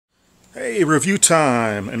Hey, review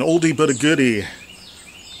time, an oldie but a goodie.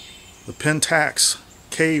 The Pentax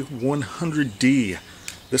K100D.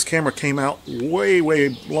 This camera came out way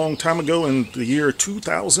long time ago in the year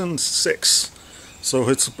 2006. So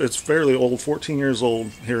it's fairly old, 14 years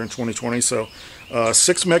old here in 2020. So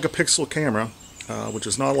 6 megapixel camera, which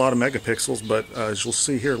is not a lot of megapixels, but as you'll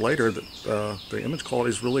see here later, the image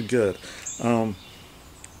quality is really good.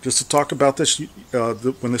 Just to talk about this,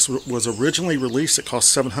 when this was originally released, it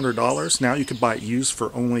cost $700. Now you can buy it used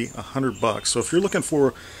for only $100. So if you're looking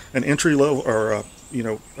for an entry level or a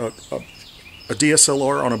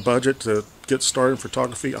DSLR on a budget to get started in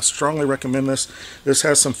photography, I strongly recommend this. This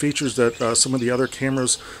has some features that some of the other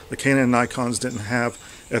cameras, the Canon and Nikons, didn't have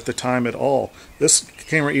at the time at all. This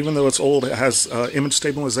camera, even though it's old, it has image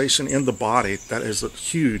stabilization in the body. That is a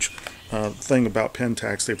huge thing about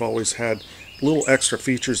Pentax. They've always had little extra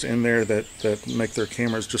features in there that make their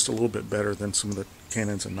cameras just a little bit better than some of the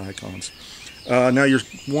Canons and Nikons. Now you're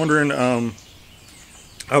wondering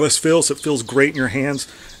how this feels. It feels great in your hands,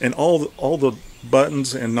 and all the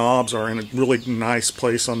buttons and knobs are in a really nice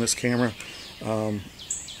place on this camera.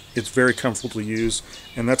 It's very comfortable to use,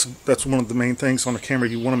 and that's one of the main things on a camera.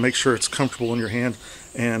 You want to make sure it's comfortable in your hand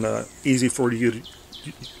and easy for you to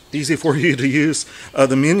use.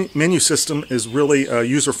 The menu system is really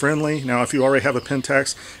user-friendly. Now, if you already have a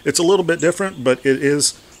Pentax, it's a little bit different, but it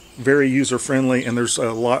is very user-friendly, and there's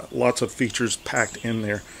lots of features packed in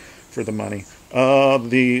there for the money.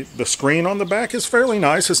 The screen on the back is fairly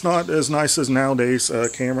nice. It's not as nice as nowadays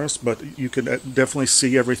cameras, but you could definitely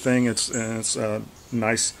see everything. It's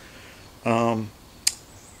nice.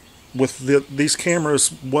 With these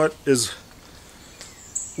cameras,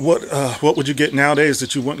 what would you get nowadays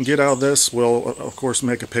that you wouldn't get out of this? Well, of course,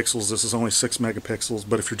 megapixels. This is only 6 megapixels,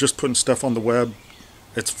 but if you're just putting stuff on the web,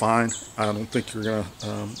 it's fine. I don't think you're gonna,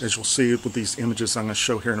 as you'll see with these images I'm gonna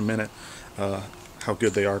show here in a minute, how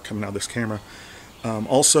good they are coming out of this camera.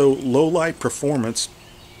 Also, low light performance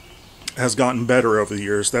has gotten better over the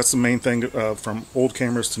years. That's the main thing from old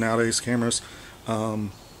cameras to nowadays cameras.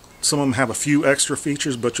 Some of them have a few extra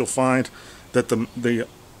features, but you'll find that the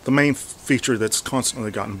main feature that's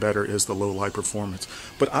constantly gotten better is the low light performance.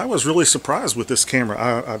 But I was really surprised with this camera.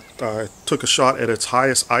 I took a shot at its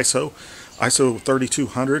highest ISO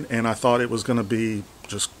 3200, and I thought it was going to be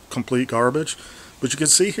just complete garbage. But you can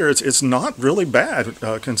see here it's not really bad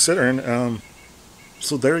considering.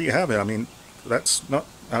 So there you have it. I mean, that's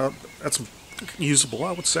usable,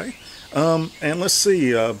 I would say. And let's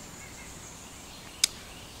see.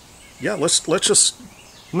 Yeah, let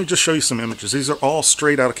me just show you some images. These are all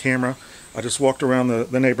straight out of camera. I just walked around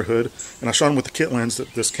the neighborhood, and I shot them with the kit lens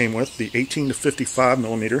that this came with, the 18 to 55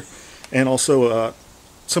 millimeter, and also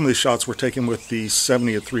some of these shots were taken with the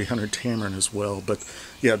 70 to 300 Tamron as well. But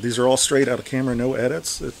yeah, these are all straight out of camera, no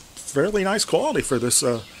edits. It's fairly nice quality for this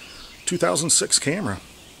 2006 camera.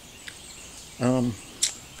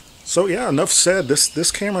 So yeah, enough said.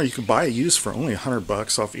 This camera you can buy it used for only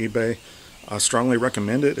 $100 off eBay. I strongly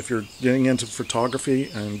recommend it if you're getting into photography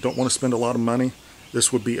and don't want to spend a lot of money.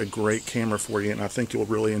 This would be a great camera for you, and I think you'll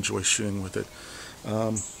really enjoy shooting with it.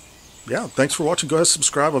 Yeah, thanks for watching. Go ahead and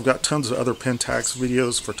subscribe. I've got tons of other Pentax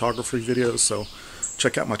videos, photography videos, so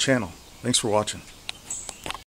check out my channel. Thanks for watching.